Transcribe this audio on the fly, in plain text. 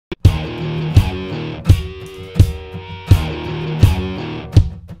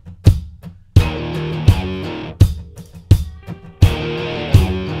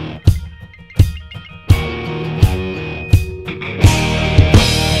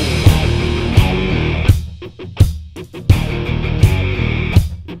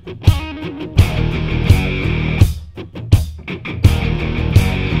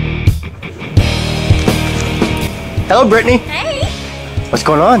Hello, Brittany. Hey. What's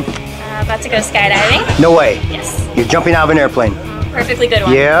going on? About to go skydiving. No way. Yes. You're jumping out of an airplane. Perfectly good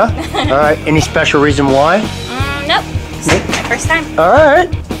one. Yeah? All right. Any special reason why? Nope. It's my first time. All right.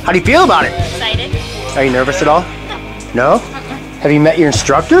 How do you feel about it? Excited. Are you nervous at all? No? Have you met your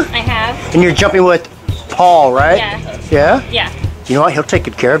instructor? I have. And you're jumping with Paul, right? Yeah. Yeah? Yeah. You know what? He'll take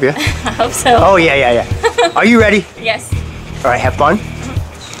good care of you. I hope so. Oh, yeah. Are you ready? Yes. All right, have fun.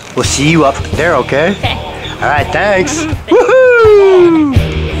 We'll see you up there, okay? Okay. All right, thanks.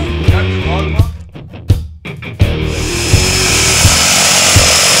 Woohoo!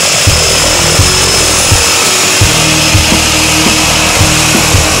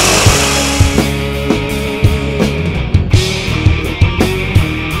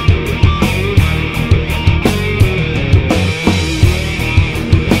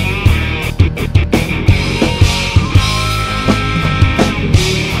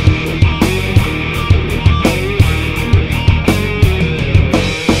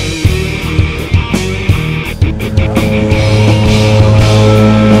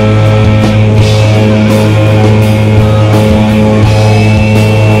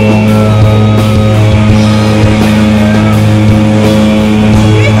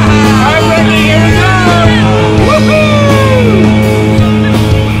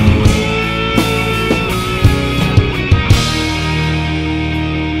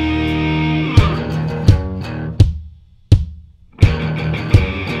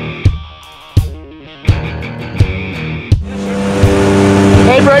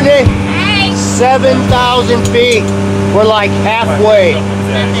 Hey, Brittany. Hey. 7,000 feet. We're like halfway.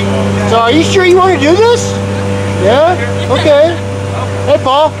 So are you sure you want to do this? Yeah? Okay. Hey,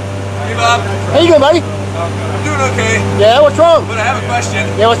 Paul. Hey, Bob. How you doing, buddy? I'm doing okay, Yeah, what's wrong? but I have a question.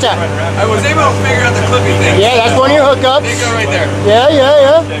 Yeah, what's that? I was able to figure out the clipping thing. Yeah, that's one of your hookups. They go right there.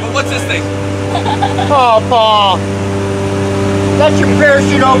 Yeah. But what's this thing? Oh, Paul. That's your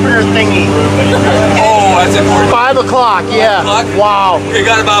parachute opener thingy. Oh, that's important. 5 o'clock, yeah. 5 o'clock? Wow. Okay,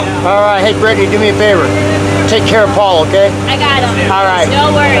 got it, Bob. All right, hey, Brittany, do me a favor. Take care of Paul, okay? I got him. All right.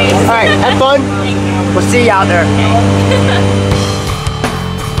 No worries. All right, have fun. We'll see you out there.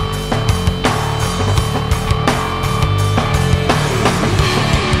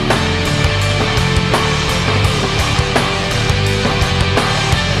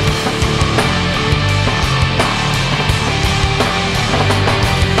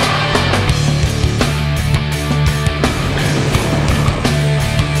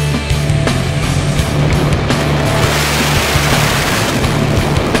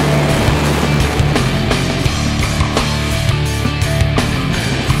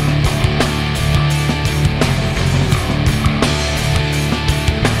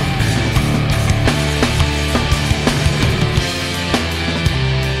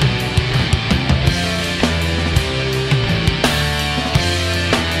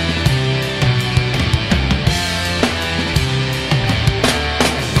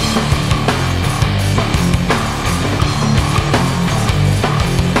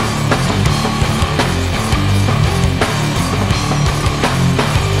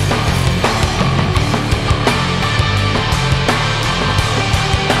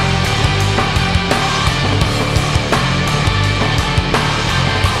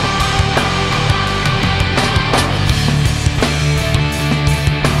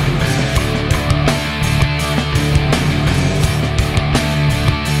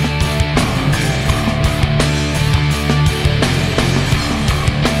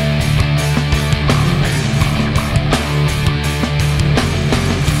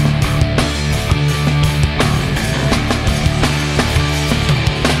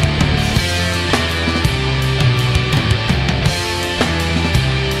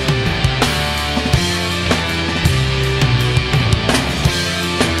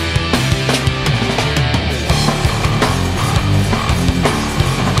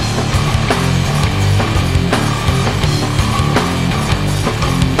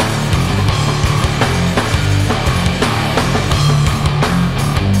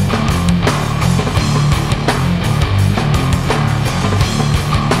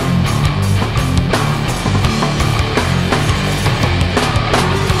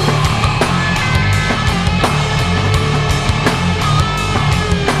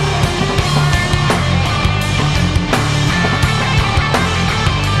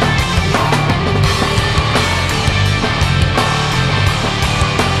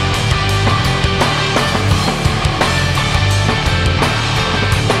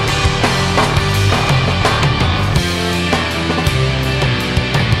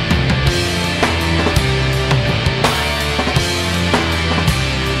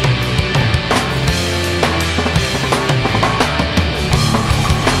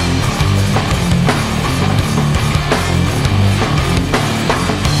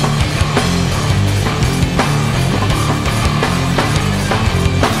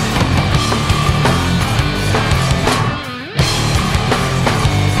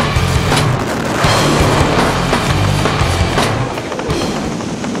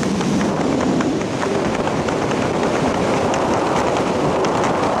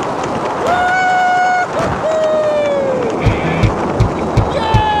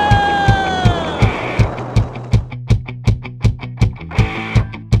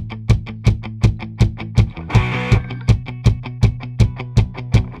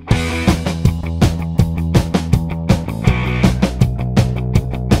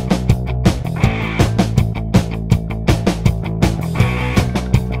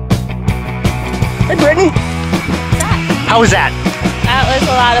 How was that? That was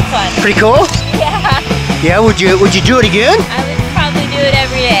a lot of fun. Pretty cool? Yeah. Yeah, would you do it again? I would probably do it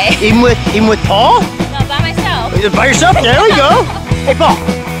every day. Even with Paul? No, by myself. By yourself? There we go. Hey, Paul.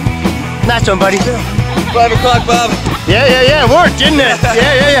 Nice one, buddy. 5 o'clock, Bob. Yeah, it worked, didn't it?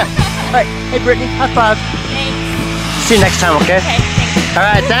 Yeah. All right, hey, Brittany, high five. Thanks. See you next time, okay? Okay, thanks. All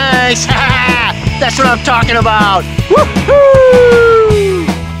right, thanks. That's what I'm talking about. Woo-hoo!